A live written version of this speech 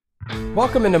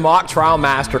Welcome into Mock Trial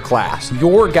Masterclass,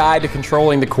 your guide to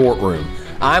controlling the courtroom.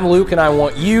 I'm Luke and I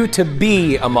want you to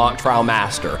be a mock trial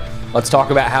master. Let's talk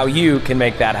about how you can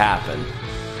make that happen.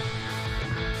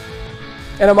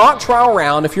 In a mock trial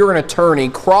round, if you're an attorney,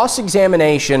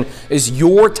 cross-examination is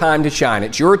your time to shine.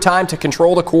 It's your time to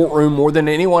control the courtroom more than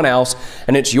anyone else,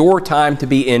 and it's your time to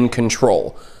be in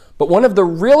control. But one of the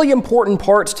really important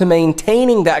parts to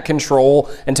maintaining that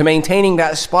control and to maintaining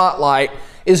that spotlight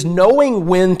is knowing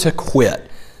when to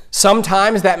quit.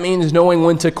 Sometimes that means knowing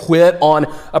when to quit on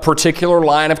a particular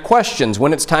line of questions,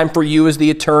 when it's time for you as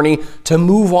the attorney to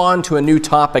move on to a new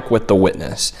topic with the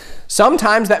witness.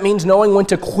 Sometimes that means knowing when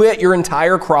to quit your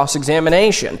entire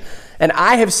cross-examination. And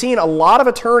I have seen a lot of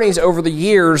attorneys over the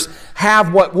years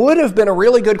have what would have been a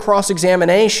really good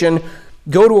cross-examination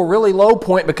go to a really low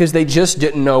point because they just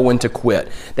didn't know when to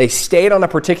quit. They stayed on a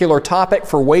particular topic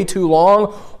for way too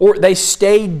long, or they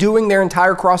stayed doing their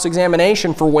entire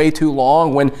cross-examination for way too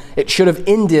long when it should have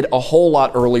ended a whole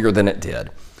lot earlier than it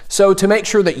did. So to make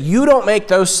sure that you don't make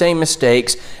those same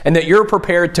mistakes and that you're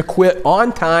prepared to quit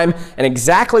on time and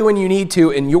exactly when you need to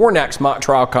in your next mock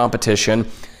trial competition,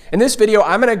 in this video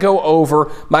I'm going to go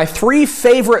over my 3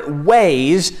 favorite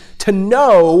ways to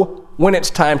know when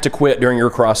it's time to quit during your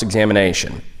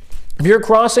cross-examination. If you're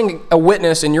crossing a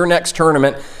witness in your next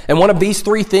tournament and one of these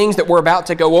 3 things that we're about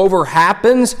to go over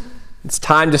happens, it's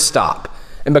time to stop.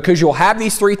 And because you'll have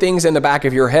these 3 things in the back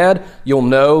of your head, you'll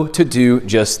know to do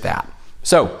just that.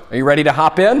 So, are you ready to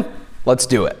hop in? Let's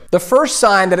do it. The first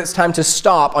sign that it's time to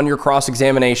stop on your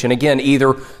cross-examination, again,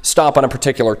 either stop on a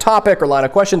particular topic or line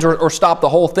of questions or stop the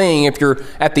whole thing if you're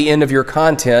at the end of your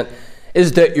content,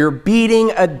 is that you're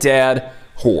beating a dead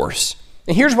horse.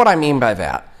 And here's what I mean by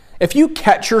that. If you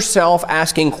catch yourself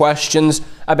asking questions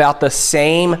about the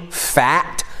same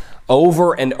fact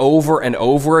over and over and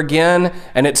over again,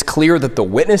 and it's clear that the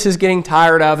witness is getting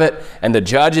tired of it, and the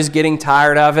judge is getting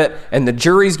tired of it, and the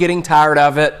jury's getting tired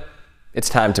of it, it's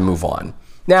time to move on.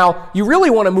 Now, you really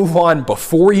want to move on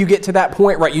before you get to that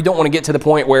point, right? You don't want to get to the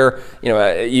point where,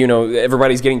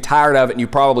 everybody's getting tired of it and you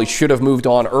probably should have moved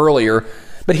on earlier.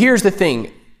 But here's the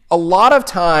thing. A lot of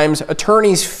times,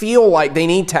 attorneys feel like they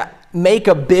need to make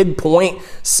a big point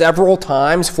several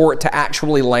times for it to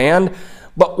actually land.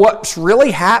 But what's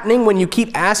really happening when you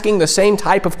keep asking the same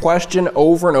type of question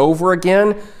over and over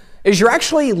again is you're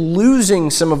actually losing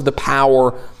some of the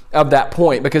power of that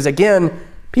point. Because again,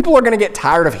 people are going to get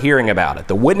tired of hearing about it.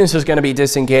 The witness is going to be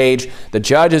disengaged, the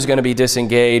judge is going to be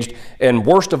disengaged, and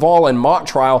worst of all, in mock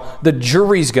trial, the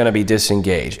jury's going to be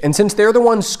disengaged. And since they're the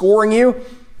ones scoring you,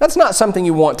 that's not something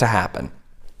you want to happen.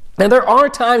 Now, there are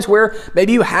times where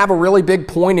maybe you have a really big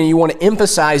point and you want to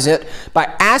emphasize it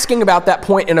by asking about that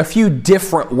point in a few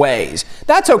different ways.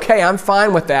 That's okay. I'm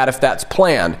fine with that if that's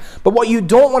planned. But what you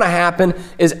don't want to happen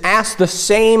is ask the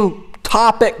same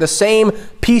topic, the same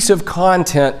piece of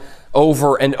content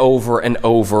over and over and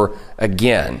over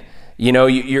again.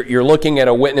 You're looking at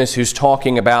a witness who's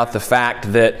talking about the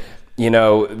fact that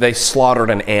they slaughtered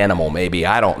an animal, maybe,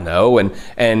 I don't know.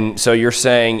 And so you're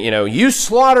saying, you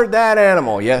slaughtered that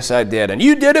animal. Yes, I did. And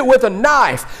you did it with a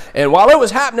knife. And while it was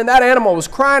happening, that animal was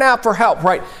crying out for help,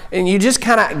 right? And you just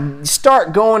kind of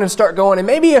start going. And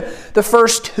maybe the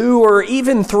first 2 or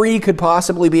even 3 could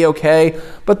possibly be okay.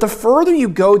 But the further you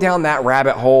go down that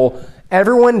rabbit hole,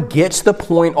 everyone gets the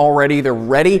point already. They're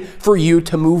ready for you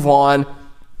to move on.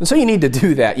 And so you need to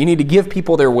do that. You need to give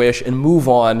people their wish and move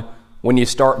on when you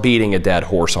start beating a dead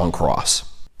horse on cross.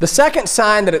 The second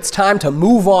sign that it's time to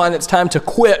move on, it's time to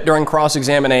quit during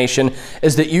cross-examination,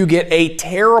 is that you get a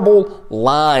terrible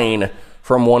line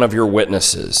from one of your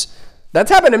witnesses.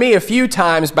 That's happened to me a few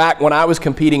times back when I was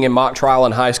competing in mock trial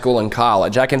in high school and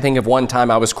college. I can think of one time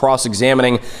I was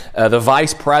cross-examining the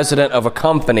vice president of a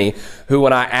company who,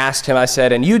 when I asked him, I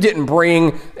said, and you didn't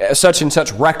bring such and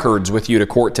such records with you to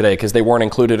court today because they weren't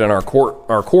included in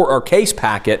our case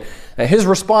packet. His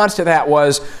response to that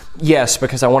was, yes,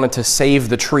 because I wanted to save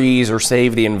the trees or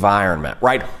save the environment,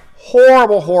 right?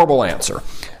 Horrible, horrible answer.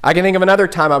 I can think of another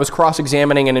time I was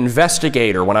cross-examining an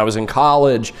investigator when I was in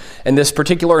college, and this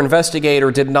particular investigator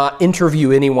did not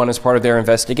interview anyone as part of their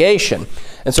investigation.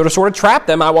 And so to sort of trap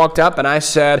them, I walked up and I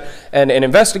said, and an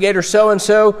investigator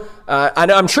so-and-so,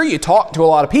 I'm sure you talked to a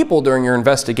lot of people during your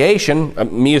investigation,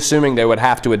 me assuming they would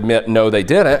have to admit, no, they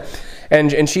didn't.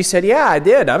 And she said, yeah, I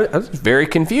did. I was very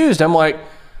confused. I'm like,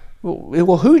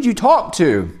 well, who'd you talk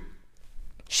to?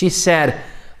 She said,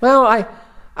 well,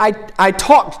 I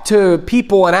talked to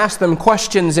people and asked them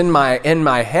questions in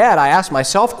my head. I asked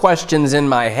myself questions in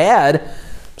my head.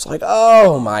 It's like,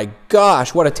 oh my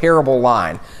gosh, what a terrible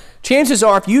line. chances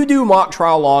are if you do mock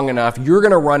trial long enough, you're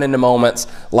going to run into moments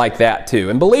like that too.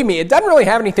 And believe me, it doesn't really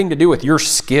have anything to do with your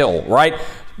skill, right?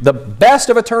 The best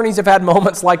of attorneys have had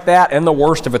moments like that, and the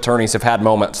worst of attorneys have had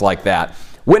moments like that.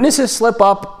 Witnesses slip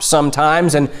up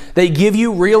sometimes, and they give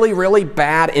you really, really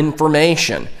bad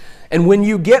information. And when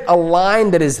you get a line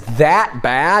that is that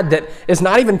bad, that is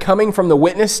not even coming from the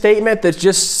witness statement, that's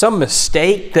just some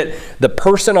mistake that the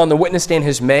person on the witness stand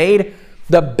has made,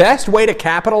 the best way to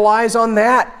capitalize on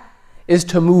that is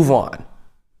to move on.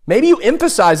 Maybe you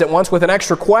emphasize it once with an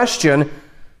extra question,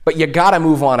 but you got to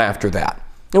move on after that.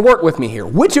 And work with me here.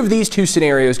 Which of these two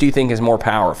scenarios do you think is more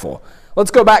powerful?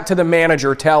 Let's go back to the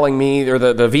manager telling me, or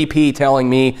the VP telling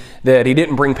me that he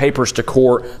didn't bring papers to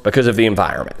court because of the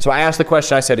environment. So I asked the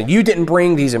question, I said, you didn't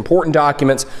bring these important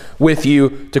documents with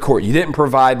you to court. You didn't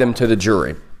provide them to the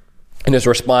jury. And his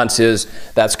response is,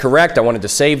 that's correct. I wanted to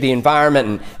save the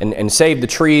environment and save the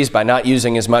trees by not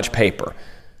using as much paper.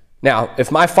 Now, if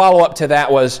my follow-up to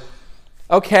that was,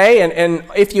 okay, and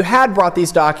if you had brought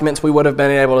these documents, we would have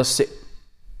been able to see.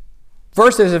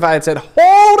 Versus if I had said,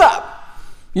 hold up,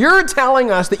 you're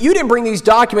telling us that you didn't bring these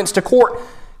documents to court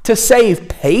to save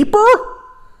paper?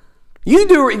 You're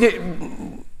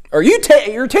taking,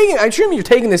 I assume you're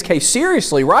taking this case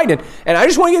seriously, right? And I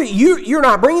just want to get you're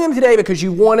not bringing them today because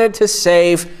you wanted to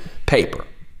save paper.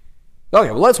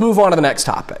 Okay, well, let's move on to the next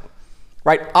topic,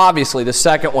 right? Obviously, the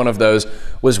second one of those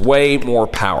was way more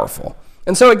powerful.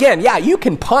 And so again, yeah, you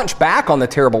can punch back on the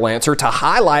terrible answer to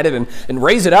highlight it and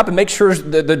raise it up and make sure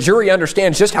the jury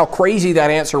understands just how crazy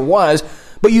that answer was.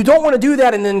 But you don't want to do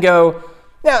that and then go,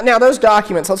 now those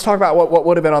documents, let's talk about what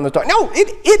would have been on those documents. No,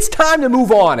 it's time to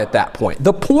move on at that point.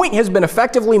 The point has been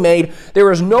effectively made.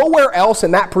 There is nowhere else in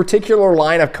that particular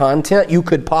line of content you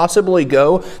could possibly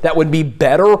go that would be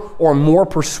better or more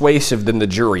persuasive than the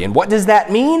jury. And what does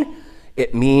that mean?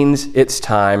 It means it's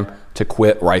time to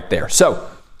quit right there. So,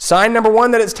 sign number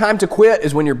one that it's time to quit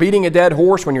is when you're beating a dead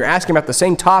horse, when you're asking about the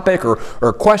same topic or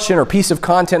question or piece of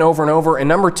content over and over. And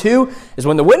number two is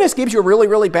when the witness gives you a really,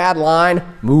 really bad line,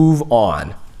 move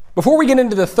on. Before we get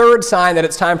into the third sign that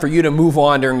it's time for you to move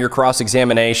on during your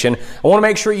cross-examination, I want to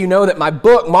make sure you know that my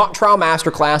book, Mock Trial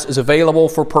Masterclass, is available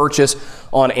for purchase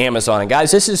on Amazon. And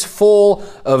guys, this is full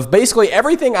of basically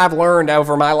everything I've learned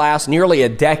over my last nearly a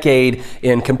decade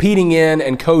in competing in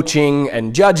and coaching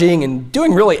and judging and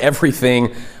doing really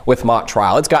everything with mock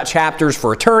trial. It's got chapters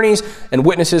for attorneys and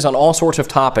witnesses on all sorts of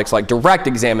topics like direct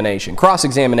examination,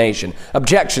 cross-examination,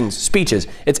 objections, speeches.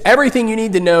 It's everything you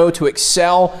need to know to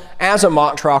excel as a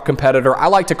mock trial competitor. I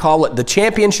like to call it the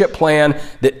championship plan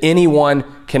that anyone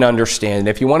can understand. And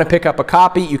if you want to pick up a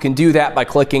copy, you can do that by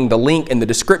clicking the link in the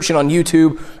description on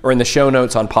YouTube or in the show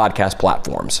notes on podcast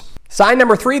platforms. Sign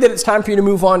number three that it's time for you to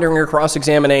move on during your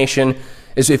cross-examination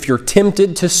is if you're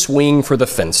tempted to swing for the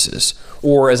fences,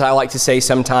 or as I like to say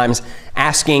sometimes,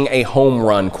 asking a home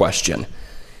run question.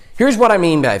 Here's what I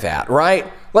mean by that,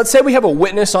 right? Let's say we have a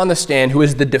witness on the stand who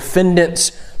is the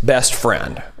defendant's best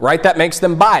friend, right? That makes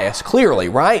them biased, clearly,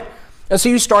 right? And so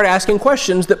you start asking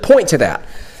questions that point to that.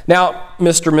 Now,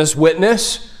 Mr. Ms.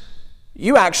 Witness,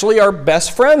 you actually are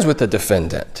best friends with the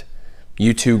defendant.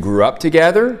 You two grew up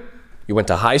together. You went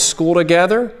to high school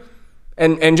together.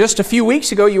 And just a few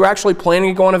weeks ago, you were actually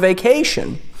planning to go on a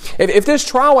vacation. If this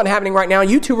trial wasn't happening right now,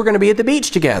 you two were going to be at the beach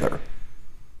together.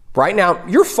 Right now,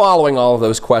 you're following all of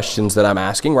those questions that I'm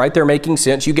asking, right? They're making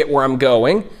sense. You get where I'm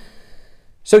going.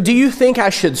 So do you think I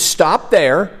should stop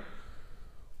there,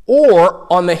 or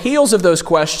on the heels of those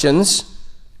questions,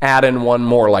 add in one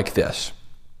more like this?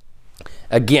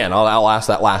 Again, I'll ask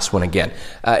that last one again.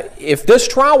 If this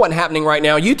trial wasn't happening right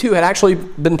now, you two had actually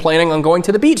been planning on going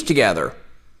to the beach together.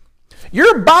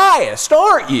 You're biased,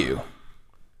 aren't you?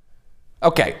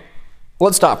 Okay,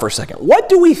 let's stop for a second. What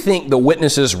do we think the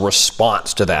witness's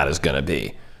response to that is going to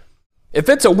be? If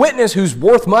it's a witness who's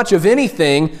worth much of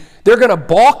anything, they're going to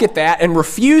balk at that and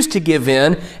refuse to give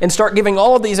in and start giving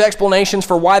all of these explanations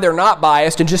for why they're not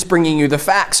biased and just bringing you the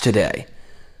facts today.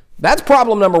 That's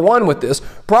problem number one with this.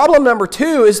 Problem number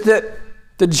two is that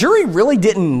the jury really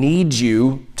didn't need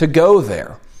you to go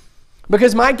there.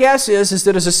 Because my guess is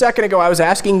that as a second ago I was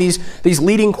asking these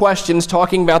leading questions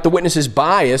talking about the witness's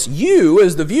bias, you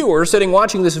as the viewer sitting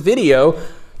watching this video,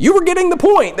 you were getting the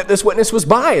point that this witness was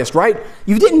biased, right?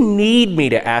 You didn't need me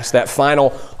to ask that final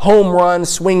home run,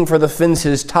 swing for the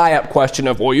fences, tie-up question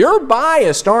of, well, you're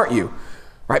biased, aren't you?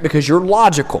 Right? Because you're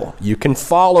logical. You can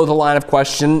follow the line of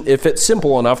question if it's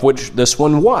simple enough, which this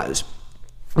one was.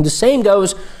 And the same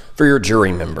goes for your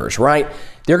jury members, right?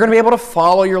 They're going to be able to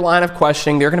follow your line of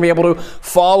questioning. They're going to be able to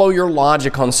follow your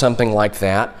logic on something like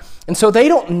that. And so they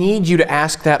don't need you to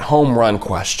ask that home run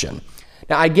question.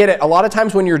 Now, I get it. A lot of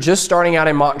times when you're just starting out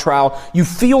in mock trial, you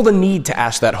feel the need to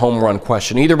ask that home run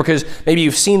question, either because maybe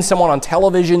you've seen someone on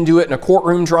television do it in a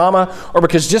courtroom drama, or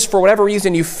because just for whatever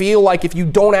reason you feel like if you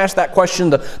don't ask that question,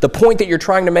 the point that you're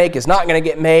trying to make is not going to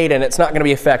get made and it's not going to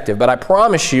be effective. But I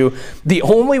promise you, the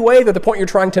only way that the point you're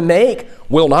trying to make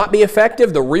will not be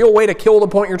effective, the real way to kill the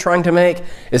point you're trying to make,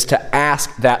 is to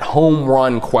ask that home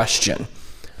run question.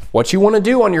 What you want to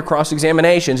do on your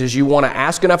cross-examinations is you want to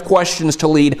ask enough questions to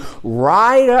lead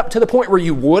right up to the point where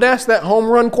you would ask that home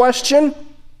run question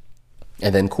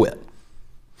and then quit.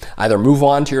 Either move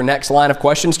on to your next line of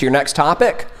questions, to your next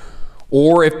topic,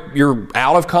 or if you're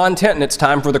out of content and it's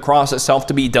time for the cross itself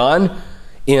to be done,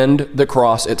 end the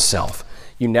cross itself.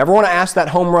 You never want to ask that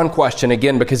home run question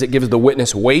again because it gives the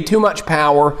witness way too much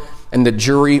power and the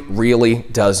jury really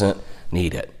doesn't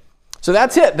need it. So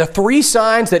that's it, the 3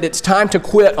 signs that it's time to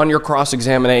quit on your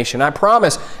cross-examination. I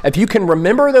promise, if you can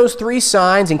remember those 3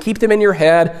 signs and keep them in your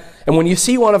head, and when you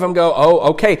see one of them go, oh,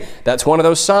 okay, that's one of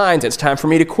those signs, it's time for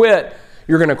me to quit,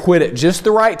 you're going to quit at just the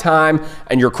right time,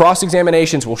 and your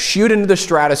cross-examinations will shoot into the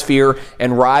stratosphere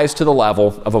and rise to the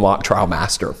level of a mock trial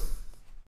master.